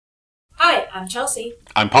I'm Chelsea.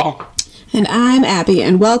 I'm Paul. And I'm Abby,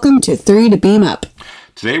 and welcome to 3 to Beam Up.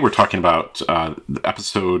 Today we're talking about the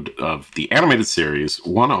episode of the animated series,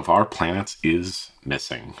 One of Our Planets is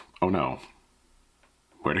Missing. Oh no.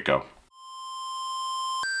 Where'd it go?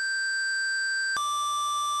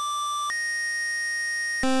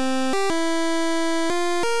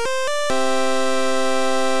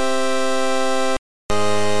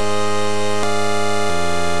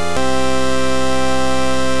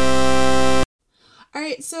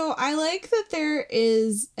 Alright, so I like that there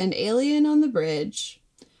is an alien on the bridge.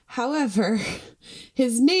 However,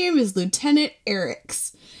 his name is Lieutenant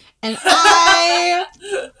Eric's. And I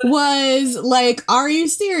was like, are you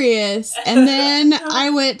serious? And then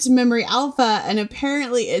I went to Memory Alpha, and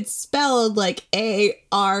apparently it's spelled like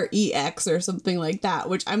A-R-E-X or something like that,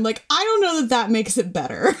 which I'm like, I don't know that makes it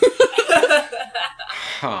better.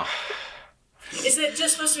 Huh. Is it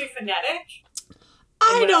just supposed to be phonetic?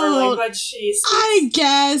 I don't. I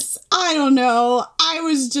guess. I don't know. I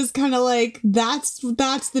was just kind of like, that's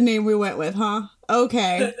the name we went with, huh?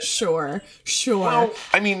 Okay, sure. Well,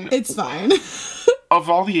 I mean, it's fine. Of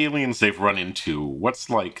all the aliens they've run into, what's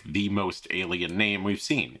like the most alien name we've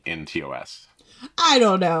seen in TOS? I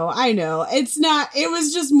don't know. I know. It's not, it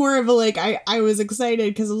was just more of a like, I was excited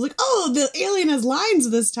because I was like, oh, the alien has lines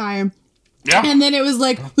this time. Yeah. And then it was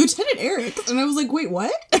like, Lieutenant Eric. And I was like, wait,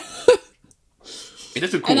 what? It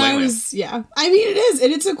is a cool alien. I mean, it is.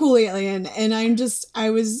 It's a cool alien. And I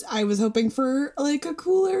was hoping for like a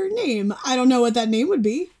cooler name. I don't know what that name would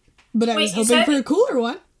be, but I was hoping for a cooler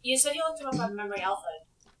one. You said you looked him up on Memory Alpha.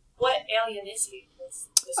 What alien is he?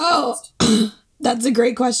 That's a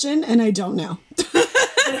great question, and I don't know. Because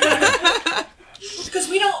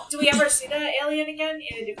do we ever see that alien again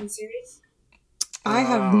in a different series? I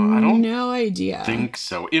have no idea. I think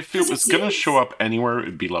so. If it was going to show up anywhere, it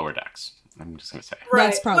would be Lower Decks. I'm just going to say. Right.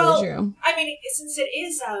 That's probably true. I mean, since it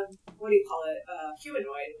is, what do you call it,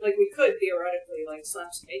 humanoid, like, we could theoretically, like,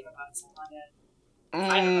 slap some makeup on someone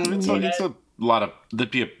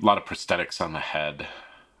there'd be a lot of prosthetics on the head,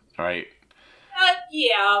 right?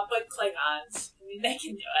 Yeah, but Klingons, I mean, they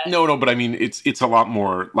can do it. No, but I mean, it's a lot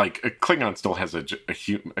more, like, a Klingon still has a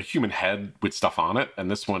human head with stuff on it, and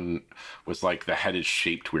this one was, like, the head is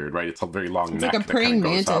shaped weird, right? It's a very long neck. It's like a praying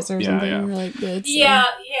mantis or something. Yeah,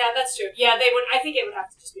 that's true. Yeah, I think it would have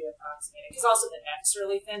to just be approximated, because also the neck's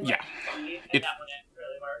really thin. Like, and that wouldn't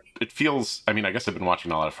really work. It feels, I mean, I guess I've been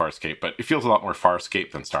watching a lot of Farscape, but it feels a lot more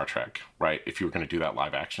Farscape than Star Trek, right? If you were going to do that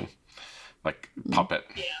live action. Like, puppet.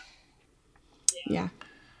 Yeah.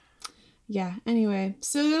 Anyway,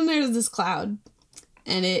 so then there's this cloud,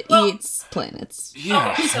 and it eats planets.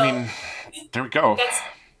 Yeah, so I mean, there we go. That's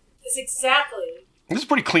exactly. This is a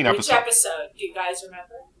pretty clean episode. Which episode do you guys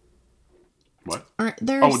remember? What?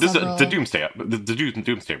 This is the Doomsday, the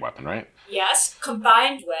Doomsday weapon, right? Yes,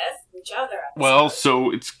 combined with which other episode? Well, so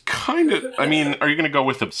it's kind of. I mean, are you going to go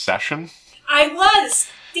with Obsession? I was.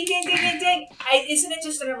 Ding, ding, ding, ding, ding. Isn't it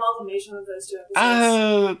just an amalgamation of those two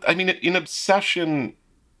episodes? I mean, in Obsession.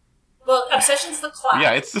 Well, Obsession's the cloud.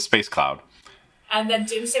 Yeah, it's the space cloud. And then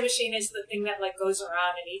Doomsday Machine is the thing that like goes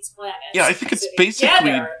around and eats planets. Yeah, I think it's basically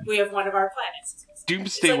together, we have one of our planets.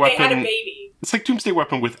 Doomsday it's like Weapon. They had a baby. It's like Doomsday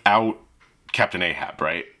Weapon without Captain Ahab,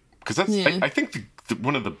 right? Because that's I think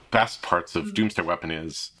one of the best parts of Doomsday Weapon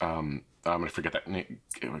is I'm gonna forget that name,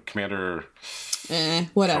 Commander.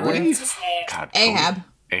 Whatever. What's his name? God, Ahab.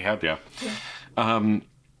 Ahab, yeah.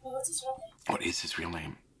 What's his real name? What is his real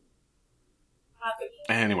name?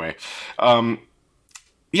 Anyway, I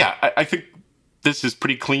think this is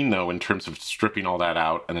pretty clean, though, in terms of stripping all that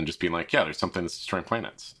out and then just being like, yeah, there's something that's destroying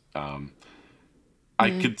planets. I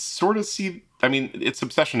could sort of see, I mean, it's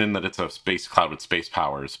Obsession in that it's a space cloud with space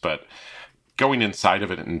powers, but going inside of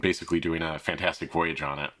it and basically doing a fantastic voyage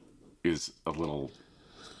on it is a little,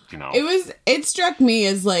 It struck me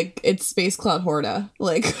as, like, it's Space Cloud Horta.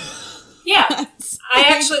 Like... Yeah, I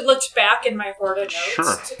actually looked back in my Horta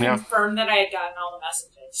notes to confirm that I had gotten all the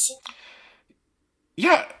messages.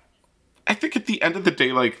 Yeah, I think at the end of the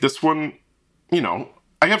day, like, this one,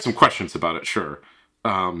 I have some questions about it, sure.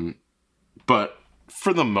 But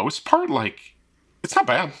for the most part, like, it's not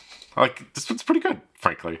bad. Like, this one's pretty good,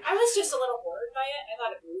 frankly. I was just a little bored by it. I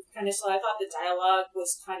thought it moved kind of slow. I thought the dialogue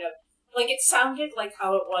was kind of, like, it sounded like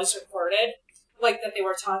how it was recorded. Like, that they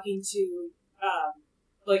were talking to,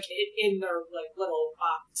 like, in their, like, little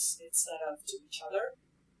box instead of to each other.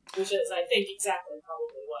 Which is, I think, exactly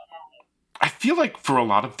probably what happened. I feel like for a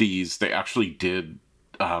lot of these, they actually did,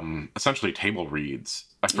 essentially table reads.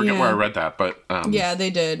 I forget where I read that, but... yeah,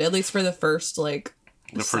 they did. At least for the first, like,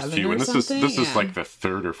 the first few. And this is like the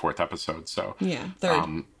third or fourth episode, so... Yeah,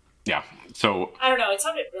 third. Yeah, so... I don't know, it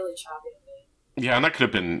sounded really choppy to me. Yeah, and that could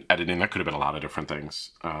have been editing. That could have been a lot of different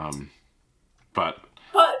things. But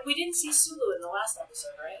we didn't see Sulu in the last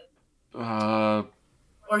episode, right?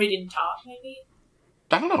 Or he didn't talk, maybe?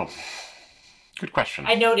 I don't know. Good question.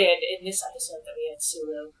 I noted in this episode that we had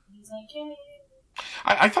Sulu. He's like, yay.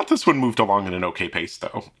 I thought this one moved along at an okay pace,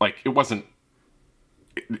 though. Like, it wasn't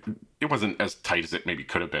as tight as it maybe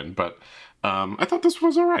could have been, but I thought this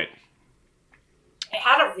was all right. It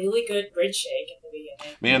had a really good bridge shake in the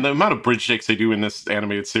beginning. Man, the amount of bridge shakes they do in this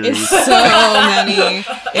animated series. It's so many.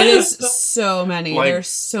 It is so many. Like, there's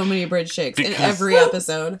so many bridge shakes in every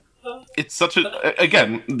episode. It's such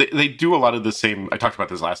again, they do a lot of the same. I talked about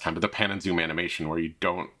this last time, but the pan and zoom animation where you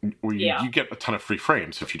get a ton of free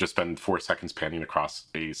frames if you just spend 4 seconds panning across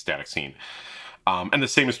a static scene. And the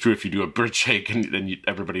same is true if you do a bridge shake and you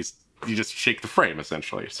just shake the frame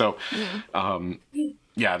essentially. So,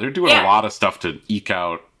 they're doing a lot of stuff to eke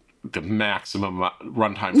out the maximum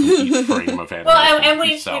runtime from each frame of animation. Well, and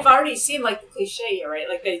we've already seen like the cliche here, right?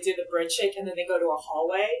 Like they do the bridge shake and then they go to a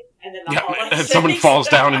hallway and then the hallway and someone falls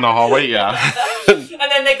down in the hallway. Yeah, and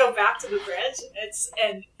then they go back to the bridge. It's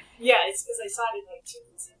because I saw it in like 2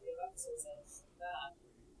 consecutive episodes.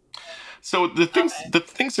 So the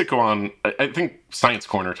things that go on, I think science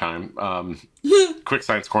corner time, quick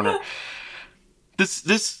science corner.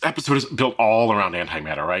 This episode is built all around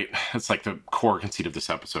antimatter, right? It's like the core conceit of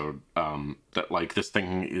this episode, that like this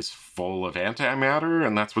thing is full of antimatter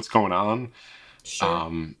and that's what's going on. Sure.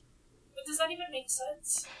 But does that even make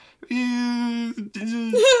sense?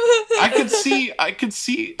 I could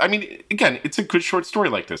see. I mean, again, it's a good short story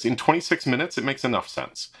like this. In 26 minutes, it makes enough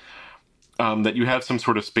sense. That you have some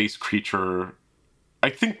sort of space creature.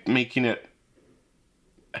 I think making it,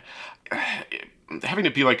 having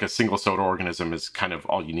it be like a single soda organism is kind of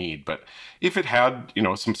all you need. But if it had,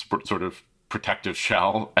 some sort of protective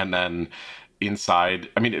shell, and then inside,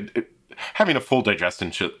 I mean, having a full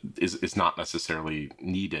digestion is not necessarily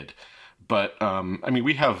needed. But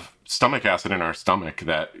we have stomach acid in our stomach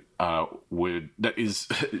that is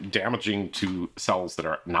damaging to cells that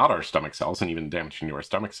are not our stomach cells, and even damaging to our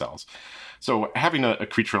stomach cells. So having a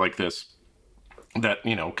creature like this that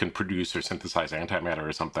can produce or synthesize antimatter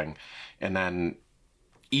or something, and then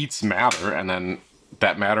eats matter, and then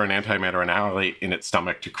that matter and antimatter annihilate in its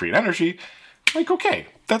stomach to create energy, like, okay,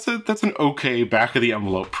 that's an okay back of the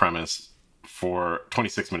envelope premise for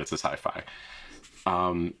 26 minutes of sci-fi.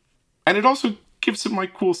 And it also gives some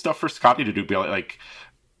like cool stuff for Scotty to do. Be like,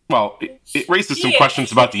 well, it raises some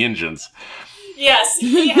questions about the engines. Yes,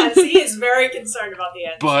 he is very concerned about the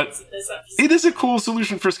engines. But it is a cool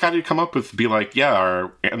solution for Scotty to come up with. Be like, yeah,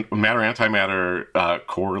 our matter-antimatter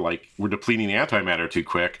core, like, we're depleting the antimatter too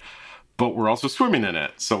quick, but we're also swimming in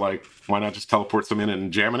it. So, like, why not just teleport some in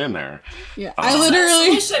and jam it in there? Yeah, I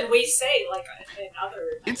literally... solution we say, like, in other...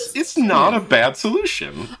 It's not a bad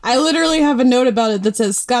solution. I literally have a note about it that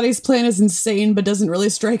says, Scotty's plan is insane, but doesn't really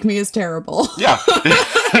strike me as terrible. Yeah,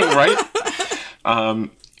 right?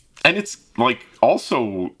 And it's, like,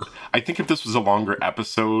 also, I think if this was a longer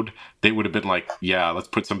episode, they would have been like, yeah, let's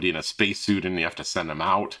put somebody in a spacesuit and you have to send them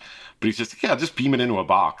out. But he's just, just beam it into a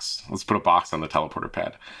box. Let's put a box on the teleporter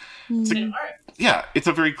pad. It's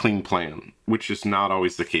a very clean plan, which is not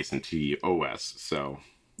always the case in TOS, so...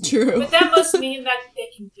 True. But that must mean that they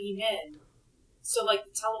can beam in. So, like,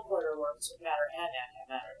 the teleporter works with matter and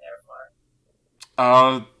antimatter,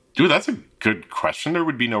 therefore. Dude, that's a good question. There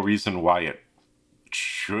would be no reason why it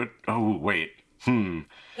should... Oh, wait. Jesse,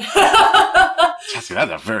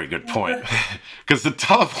 that's a very good point. Because the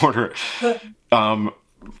teleporter,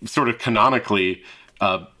 sort of canonically,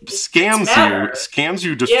 scans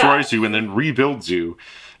you, destroys you, and then rebuilds you.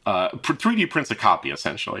 3D prints a copy,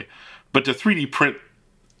 essentially. But to 3D print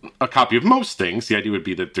a copy of most things, the idea would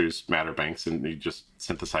be that there's matter banks and you just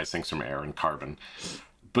synthesize things from air and carbon.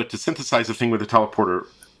 But to synthesize a thing with a teleporter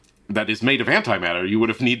that is made of antimatter, you would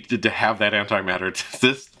have needed to have that antimatter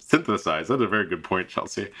to synthesize. That's a very good point,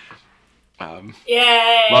 Chelsea.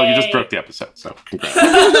 Yay! Well, you just broke the episode, so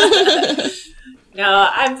congrats. No,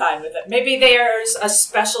 I'm fine with it. Maybe there's a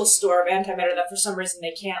special store of antimatter that for some reason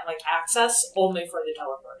they can't, like, access only for the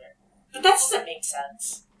teleporter. But that doesn't make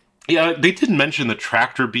sense. Yeah, they did mention the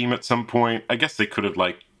tractor beam at some point. I guess they could have,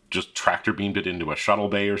 like, just tractor beamed it into a shuttle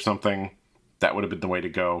bay or something. That would have been the way to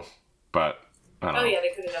go. But, I don't know. Oh, yeah, they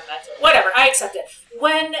could have done that too. Whatever, I accept it.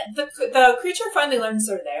 When the creature finally learns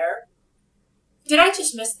they're there, did I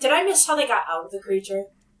miss how they got out of the creature?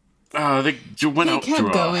 They went out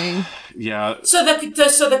kept going. Yeah. So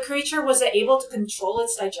the creature was able to control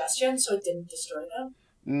its digestion, so it didn't destroy them?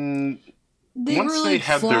 They once were, like, they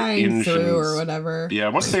had flying their engines through or whatever. Yeah,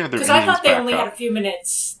 once they had their engines because I thought they back only up, had a few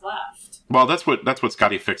minutes left. Well, that's what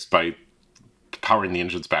Scotty fixed by powering the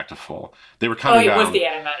engines back to full. They were Oh, counting yeah, down. with the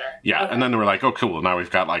animator. Yeah, Okay. and then they were like, "Oh, cool! Now we've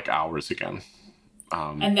got like hours again."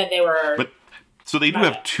 And then they were. But so they do Okay.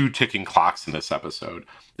 have 2 ticking clocks in this episode.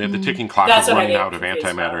 They have the ticking clock That's of what I running get out of confused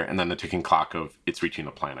antimatter, about. and then the ticking clock of it's reaching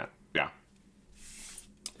the planet. Yeah,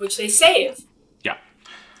 Which they save. yeah.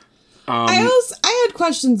 I had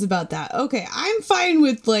questions about that. Okay, I'm fine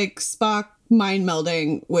with like Spock mind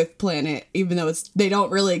melding with planet, even though they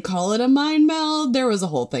don't really call it a mind meld. There was a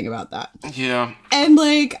whole thing about that. Yeah. And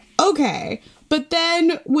like, okay, but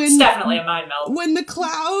then It's definitely a mind meld. when the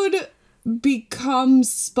cloud becomes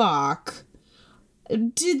Spock,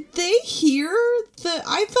 did they hear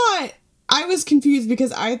I thought I was confused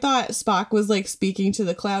because I thought Spock was like speaking to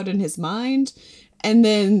the cloud in his mind. And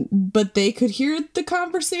then, but they could hear the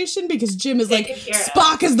conversation because Jim is They like, could hear it.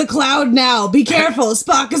 Spock is the cloud now. Be careful.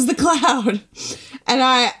 Spock is the cloud. And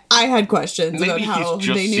I had questions about how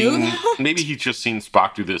they knew that. Maybe he's just seen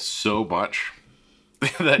Spock do this so much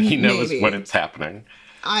that he knows Maybe. when it's happening.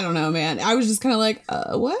 I don't know, man. I was just kind of like,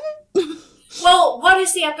 what? Well, what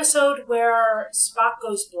is the episode where Spock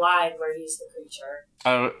goes blind, where he's the creature?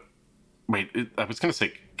 I was going to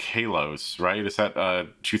say Kalos, right? Is that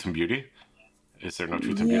Truth and Beauty? Is there no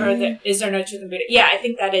Truth and Yeah. Beauty? Is there no truth in beauty? Yeah, I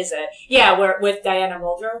think that is it. Yeah, where with Diana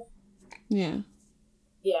Muldrow. Yeah.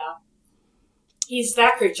 Yeah. He's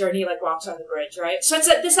that creature, and he like walks on the bridge, right? So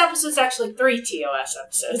this episode's actually 3 TOS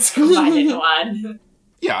episodes combined into one.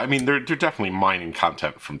 Yeah, I mean, they're definitely mining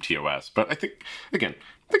content from TOS, but I think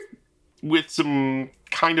with some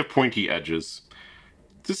kind of pointy edges,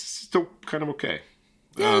 this is still kind of okay.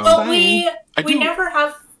 Yeah, it's But fine. we never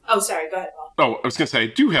have. Oh, sorry. Go ahead, Paul. Oh, I was going to say, I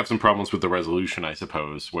do have some problems with the resolution, I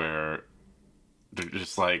suppose, where they're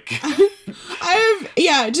just like...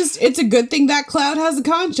 It's a good thing that cloud has a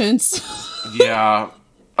conscience. Yeah,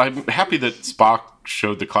 I'm happy that Spock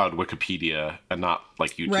showed the cloud Wikipedia and not,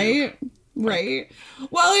 like, YouTube. Right.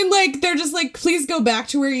 Well, and like, they're just like, please go back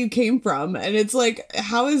to where you came from. And it's like,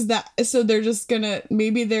 how is that? So they're just gonna,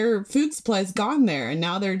 maybe their food supply's gone there and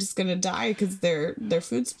now they're just gonna die because their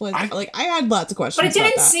food supply's, I had lots of questions But it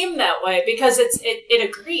didn't about that. seem that way because it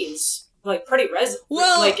agrees like pretty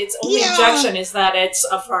Well, like its only yeah. objection is that it's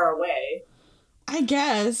far away. I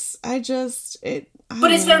guess. I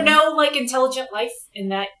But is don't there know. no like intelligent life in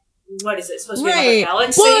that? What is it supposed to be? Right. Another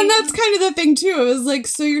galaxy? Well, and that's kind of the thing too. It was like,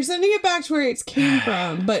 so you're sending it back to where it came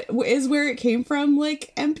from, but is where it came from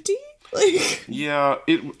like empty? Like, Yeah,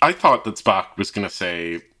 I thought that Spock was going to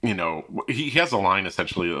say, you know, he has a line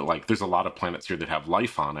essentially like, there's a lot of planets here that have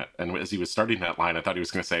life on it. And as he was starting that line, I thought he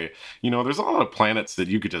was going to say, you know, there's a lot of planets that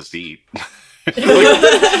you could just eat.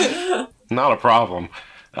 Not a problem.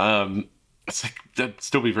 It's like, that'd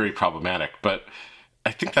still be very problematic. But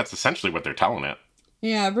I think that's essentially what they're telling it.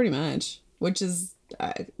 yeah, pretty much. Which is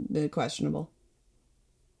questionable.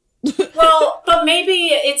 Well, but maybe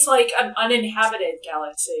it's like an uninhabited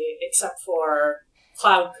galaxy except for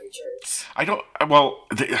cloud creatures. I don't. Well,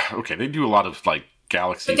 they do a lot of like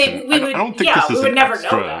galaxies. But I don't think this is we would an never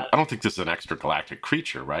extra. know that. I don't think this is an extragalactic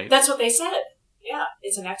creature, right? That's what they said. Yeah,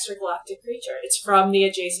 it's an extragalactic creature. It's from the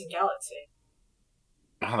adjacent galaxy.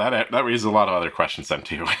 Oh, that raises a lot of other questions then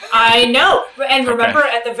too. I know. And remember,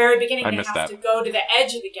 at the very beginning, I they missed have that. to go to the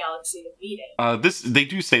edge of the galaxy to meet it. They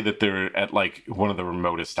do say that they're at like one of the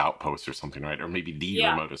remotest outposts or something, right? Or maybe the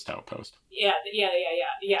Yeah. remotest outpost. Yeah. I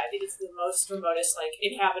think it's the most remotest, like,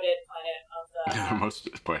 inhabited planet of the...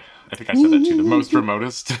 Most boy, I think I said that too. The most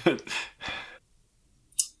remotest.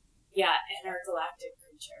 Yeah, intergalactic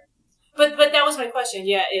creature. But that was my question.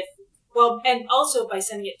 Yeah, and also by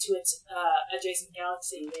sending it to its adjacent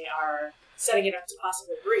galaxy, they are setting it up to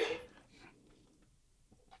possibly breed.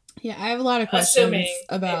 Yeah, I have a lot of questions Assuming it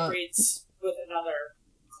about. breeds with another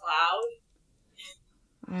cloud.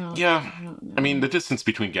 Yeah, I don't know. I mean the distance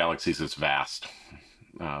between galaxies is vast,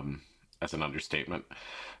 as an understatement.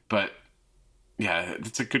 But yeah,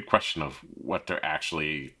 it's a good question of what they're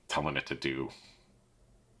actually telling it to do.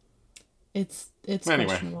 It's Anyway.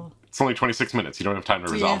 questionable. It's only 26 minutes. You don't have time to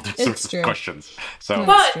resolve Yeah, those it's sorts of true. questions. So Yeah.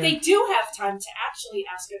 But true. they do have time to actually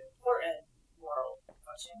ask an important moral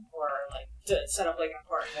question, or like to set up like an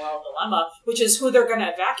important moral dilemma, which is who they're going to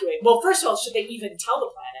evacuate. Well, first of all, should they even tell the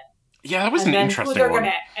planet? yeah, that was And an then who interesting they're one.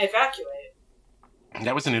 going to evacuate?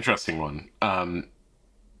 That was an interesting one.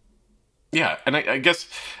 Yeah, and I guess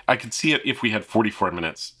I could see it if we had 44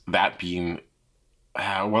 minutes, that being,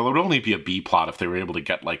 well, it would only be a B plot if they were able to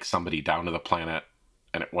get, like, somebody down to the planet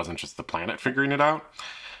and it wasn't just the planet figuring it out.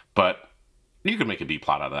 But you could make a B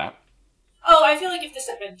plot out of that. Oh, I feel like if this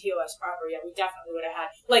had been TOS proper, yeah, we definitely would have had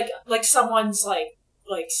like someone's like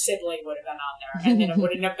sibling would have been on there, and then it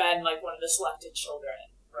wouldn't have been like one of the selected children,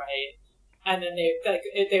 right? And then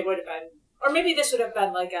they would have been or maybe this would have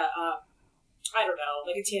been like a, I don't know,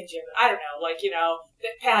 like a tangent. I don't know, like,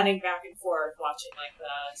 panning back and forth, watching like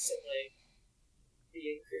the sibling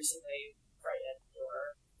be increasingly frightened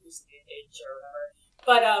or increasingly engaged or whatever.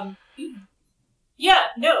 But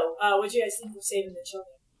yeah, no. What do you guys think of saving the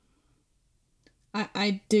children?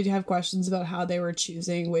 I did have questions about how they were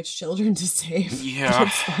choosing which children to save. Yeah.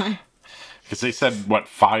 It's fine. Because they said,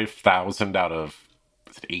 5,000 out of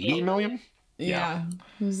 80 million? Yeah.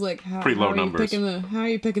 It was like, Pretty low numbers. How are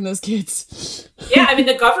you picking those kids? Yeah, I mean,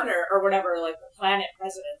 the governor or whatever, like the planet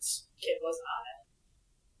president's kid wasn't on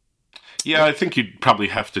it. Yeah, I think you'd probably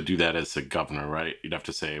have to do that as the governor, right? You'd have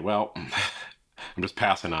to say, well, I'm just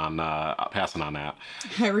passing on that.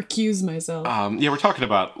 I recuse myself. Yeah, we're talking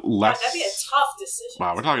about less. That'd be a tough decision.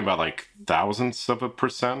 Wow, we're talking about like thousandths of a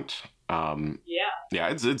percent. Yeah,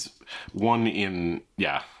 it's one in.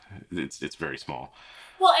 Yeah, it's very small.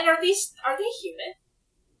 Well, and are they human?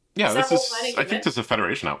 Yeah, Is I think this is a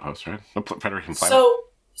Federation outpost, right? A Federation planet.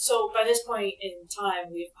 So by this point in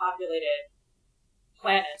time, we've populated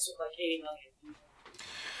planets with like 80 million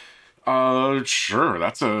people. Sure.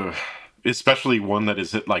 That's especially one that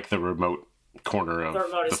is at like the remote corner of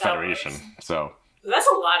the Federation. So that's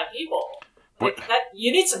a lot of people. Like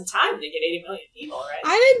you need some time to get 80 million people, right?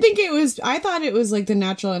 I thought it was like the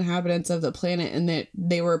natural inhabitants of the planet and that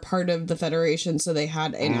they were part of the Federation, so they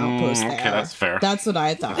had an outpost there. Okay, that's fair. That's what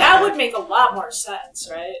I thought. That would make a lot more sense,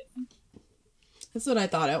 right? That's what I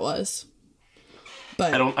thought it was.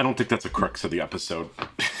 But I don't think that's a crux of the episode.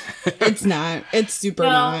 It's not. It's super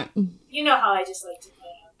not. You know how I just like to play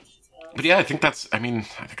out details. But yeah, I think that's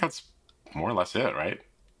more or less it, right?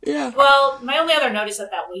 Yeah. Well, my only other note is that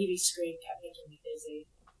wavy screen kept making me dizzy.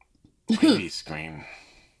 Wavy screen.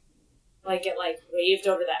 Like it waved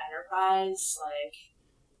over the Enterprise,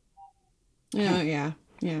 Yeah.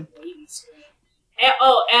 wavy screen.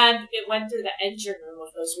 And it went through the engine room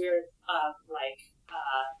with those weird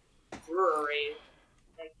brewery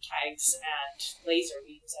kegs and laser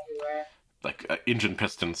beams everywhere. Like engine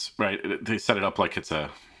pistons, right? They set it up like it's a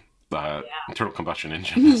internal combustion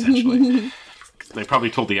engine, essentially. They probably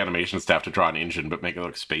told the animation staff to draw an engine, but make it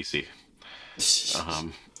look spacey.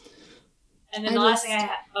 And then the last thing I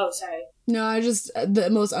had... Oh, sorry. No, the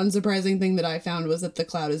most unsurprising thing that I found was that the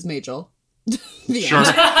cloud is Majel. Sure.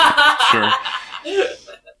 Sure.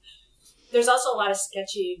 There's also a lot of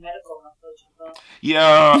sketchy medical info.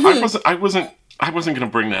 Yeah, I wasn't going to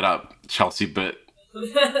bring that up, Chelsea, but...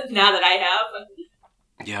 Now that I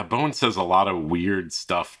have. Yeah, Bowen says a lot of weird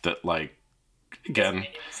stuff that, like, again...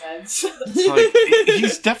 Sense. It's like,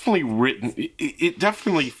 he's definitely written... It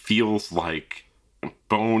definitely feels like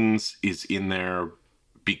Bones is in there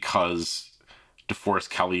because DeForest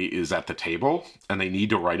Kelley is at the table, and they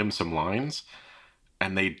need to write him some lines,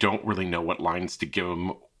 and they don't really know what lines to give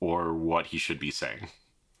him or what he should be saying.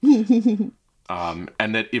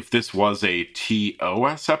 And that if this was a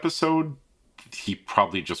TOS episode, he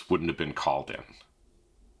probably just wouldn't have been called in.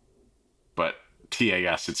 But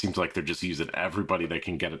TAS, it seems like they're just using everybody they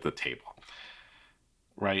can get at the table.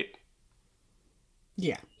 Right?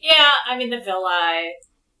 Yeah. Yeah, I mean, the villi,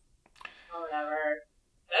 or whatever.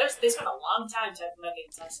 They spent a long time talking about the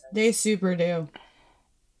intestines. They super do.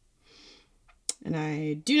 And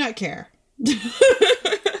I do not care. I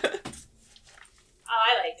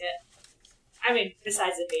liked it. I mean,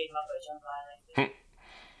 besides it being Muppet Jump, I liked it.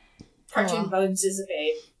 Cartoon Bones is a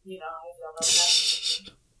babe. You know how I feel about that.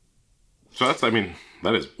 So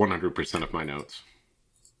that is 100% of my notes.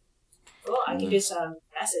 Cool, I can do some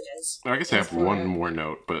messages. I guess I have one more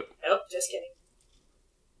note, but... Nope, just kidding.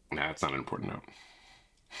 Nah, it's not an important note.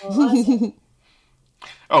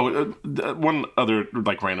 Well, one other,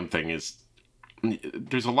 random thing is...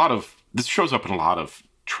 There's a lot of... This shows up in a lot of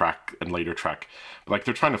Trek and later Trek. But,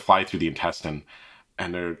 they're trying to fly through the intestine,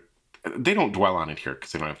 and they don't dwell on it here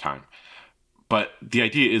because they don't have time. But the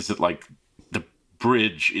idea is that, the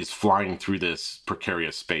bridge is flying through this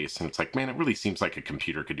precarious space, and it's like, man, it really seems like a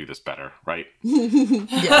computer could do this better, right?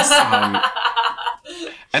 Yes.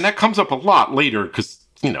 And that comes up a lot later because,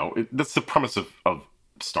 that's the premise of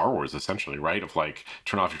Star Wars, essentially, right? Of,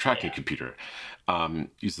 turn off your tracking computer,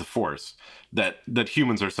 use the Force. That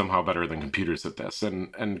humans are somehow better than computers at this.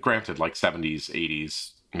 And granted, 70s,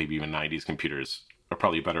 80s, maybe even 90s computers are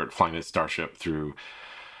probably better at flying a starship through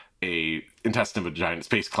a intestine of a giant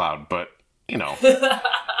space cloud, but it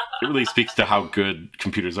really speaks to how good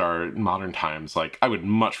computers are in modern times. I would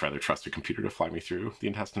much rather trust a computer to fly me through the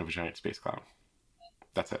intestine of a giant space cloud.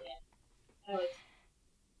 That's it. Yeah.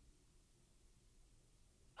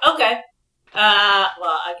 Okay. Well,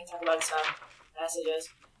 I can talk about some messages.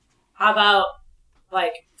 How about,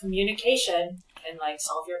 communication and like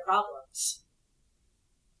solve your problems.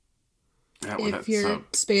 Yeah, well, If your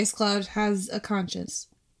space cloud has a conscience.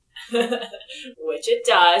 Which it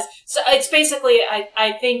does. So it's basically,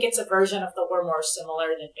 I think it's a version of the we're more similar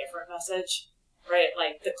than different message, right?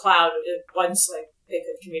 Like the cloud, once like they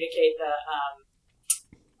could communicate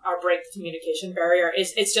or break the communication barrier,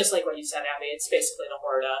 it's just like what you said, Abby. It's basically the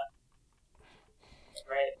Horda,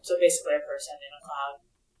 right? So basically a person in a cloud.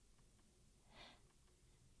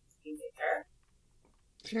 You think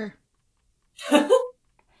Sure.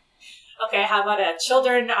 Okay, how about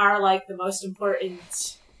children are like the most important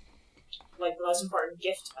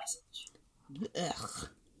gift message. Ugh.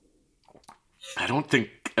 I don't think.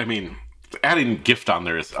 I mean, adding gift on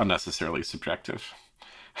there is unnecessarily subjective.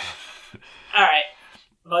 All right,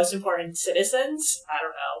 most important citizens. I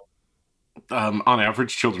don't know. On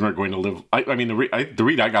average, children are going to live. I mean, the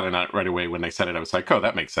read I got in right away when they said it, I was like, oh,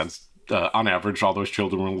 that makes sense. On average, all those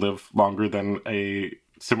children will live longer than a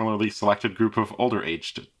similarly selected group of older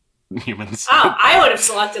aged humans. Oh, I would have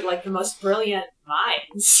selected like the most brilliant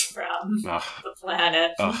minds from the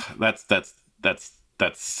planet. That's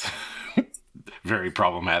very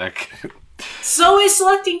problematic. So is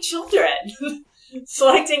selecting children.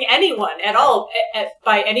 Selecting anyone at all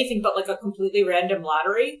by anything but like a completely random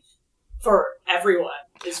lottery for everyone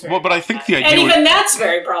is very but I think the idea, and even that's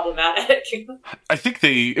very problematic. I think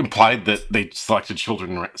they implied that they selected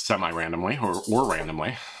children semi-randomly or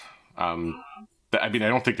randomly. I mean, I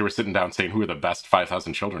don't think they were sitting down saying who are the best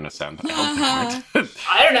 5,000 children to send. I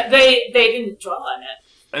don't know. They didn't dwell on it.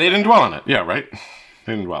 They didn't dwell on it. Yeah, right.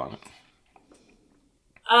 They didn't dwell on it.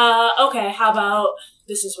 Okay, how about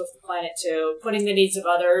this is with the planet too. Putting the needs of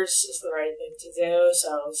others is the right thing to do,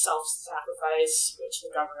 so self-sacrifice, which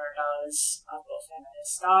the governor does, both him and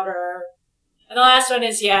his daughter. And the last one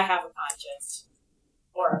is, have a conscience.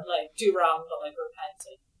 Or, like, do wrong, but, like, repent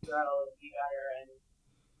and grow and be better, and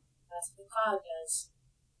that's what the cloud does.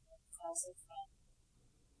 The cloud's like that.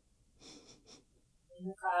 In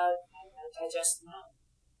the cloud, digest them out.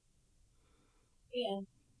 The end.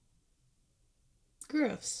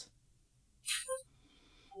 Gross.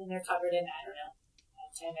 And they're covered in, I don't know,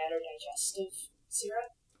 antimatter digestive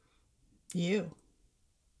syrup. Ew.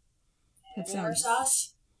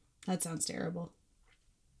 That sounds terrible.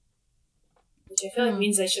 Which I feel like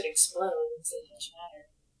means they should explode instead of matter.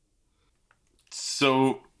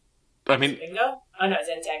 So, I mean... Bingo? Oh no, it's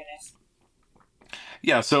antagonist.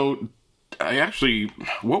 Yeah, so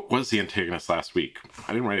what was the antagonist last week?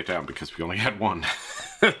 I didn't write it down because we only had one.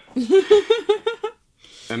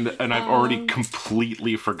 And I've already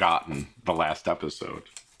completely forgotten the last episode.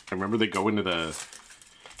 I remember they go into the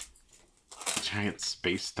giant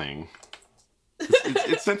space thing.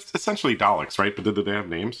 It's essentially Daleks, right? But did they have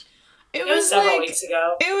names? It was several weeks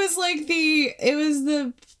ago. It was like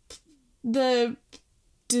the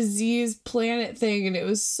disease planet thing, and it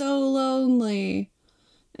was so lonely.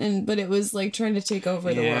 But it was like trying to take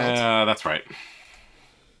over the world. Yeah, that's right.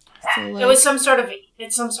 So, like, it was some sort of energy,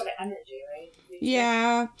 right?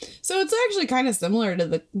 Yeah. So it's actually kind of similar to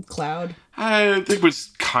the cloud. It was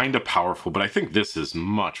kind of powerful, but I think this is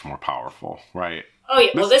much more powerful, right? Oh yeah,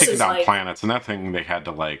 well this taking is down like planets, and that thing they had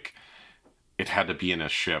to it had to be in a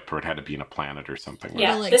ship or it had to be in a planet or something.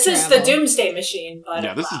 Yeah, like this travel. is the Doomsday Machine. But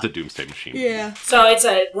yeah, this is the Doomsday Machine. Yeah. So it's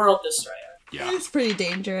a world destroyer. Yeah. It's pretty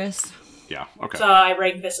dangerous. Yeah, okay. So I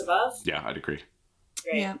rank this above. Yeah, I'd agree.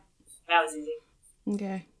 Great. Yeah. That was easy.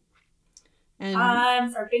 Okay.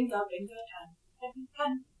 And for bingo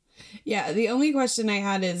time. yeah, the only question I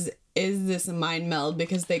had is this a mind meld?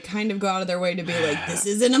 Because they kind of go out of their way to be like, this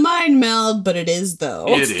isn't a mind meld, but it is though.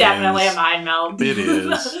 It's definitely a mind meld. It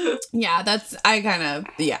is. Yeah,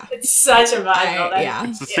 It's such a mind meld. Yeah.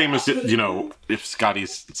 It's the same as, if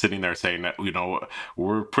Scotty's sitting there saying that,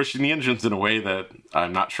 we're pushing the engines in a way that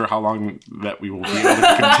I'm not sure how long that we will be able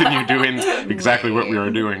to continue doing exactly what we are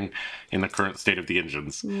doing in the current state of the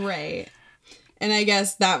engines. Right. And I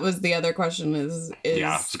guess that was the other question is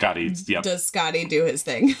yeah, Scotty, yep. Does Scotty do his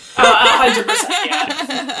thing? 100%,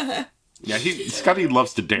 yeah. Yeah, Scotty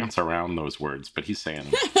loves to dance around those words, but he's saying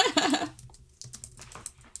them.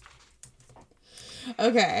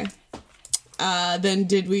 Okay. Then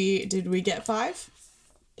did we get 5?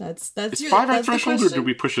 That's Is 5 our threshold, or did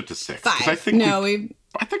we push it to 6? 5. I think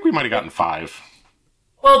we might have gotten 5.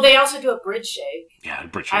 Well, they also do a bridge shake. Yeah,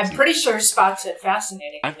 bridge shakes. I'm pretty sure Spock said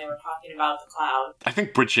fascinating when they were talking about the cloud. I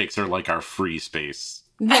think bridge shakes are like our free space.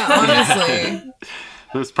 Yeah, honestly.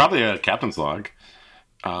 There's probably a captain's log.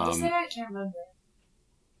 Is there? I can't remember.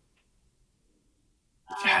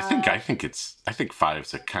 Yeah, I think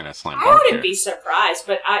 5's a kind of slam I dunk wouldn't here. be surprised,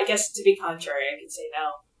 but I guess to be contrary, I could say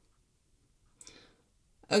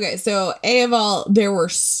Okay, so A of all, there were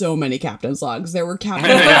so many captain's logs. There were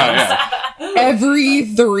captain's logs Yeah. every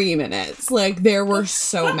 3 minutes. Like, there were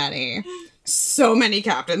so many. So many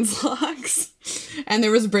captain's logs. And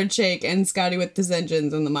there was Bridge Shake and Scotty with his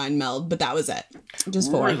engines and the mind meld, but that was it. Just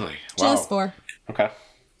 4. Really? Wow. Just 4. Okay.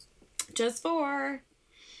 Just 4.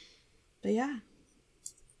 But yeah.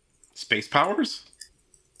 Space powers?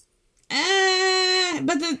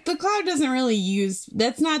 But the cloud doesn't really use.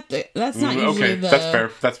 That's not usually Okay, the.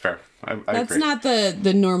 that's fair. I That's agree. not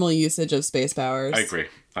the normal usage of space powers. I agree.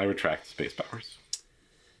 I retract space powers.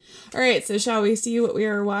 All right, so shall we see what we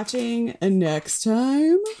are watching next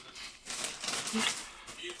time? Let's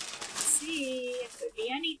see. It could be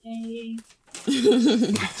anything.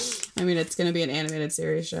 I mean, it's going to be an animated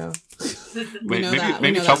series show. Wait, know that. We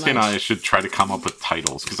maybe know that Chelsea and much. I should try to come up with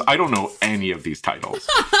titles because I don't know any of these titles.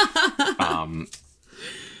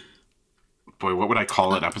 Boy, what would I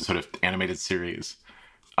call an episode of animated series?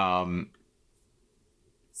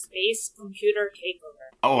 Space Computer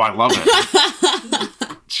Takeover. Oh, I love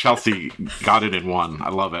it. Chelsea got it in one. I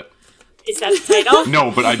love it. Is that the title?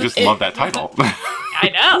 No, but I just love that title. I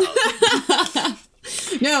know.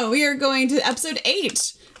 No, we are going to episode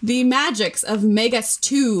 8, The Magics of Megas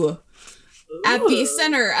 2. At the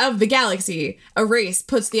center of the galaxy, a race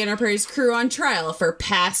puts the Enterprise crew on trial for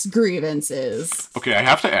past grievances. Okay, I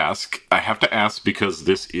have to ask because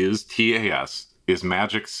this is TAS. Is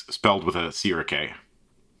Magix spelled with a C or a K?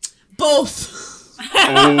 Both.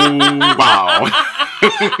 Oh, wow.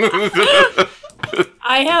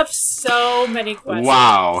 I have so many questions.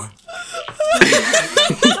 Wow.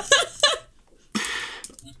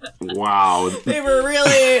 Wow. They were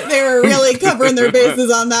really covering their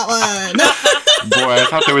bases on that one. Boy, I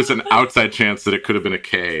thought there was an outside chance that it could have been a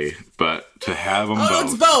K, but to have them both.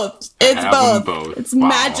 It's both. Have them both. It's Wow.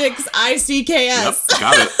 Magix ICKS. Yep,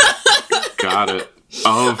 got it. Got it.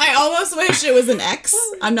 Oh, I almost wish it was an X.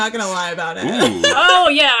 I'm not gonna lie about it. ooh. Oh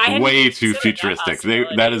yeah, I had Way to too consider that futuristic.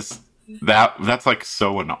 possibility. That's like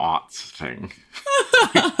so an aughts thing.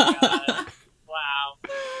 God. Wow.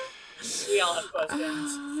 We all have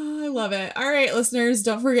questions. I love it. All right, listeners,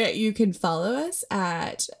 don't forget you can follow us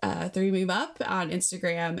at 3MemeUp on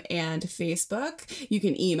Instagram and Facebook. You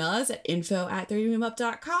can email us at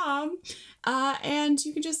info@3memeup.com. And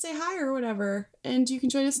you can just say hi or whatever. And you can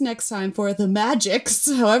join us next time for the magics,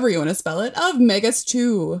 however you want to spell it, of Megas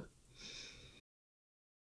 2.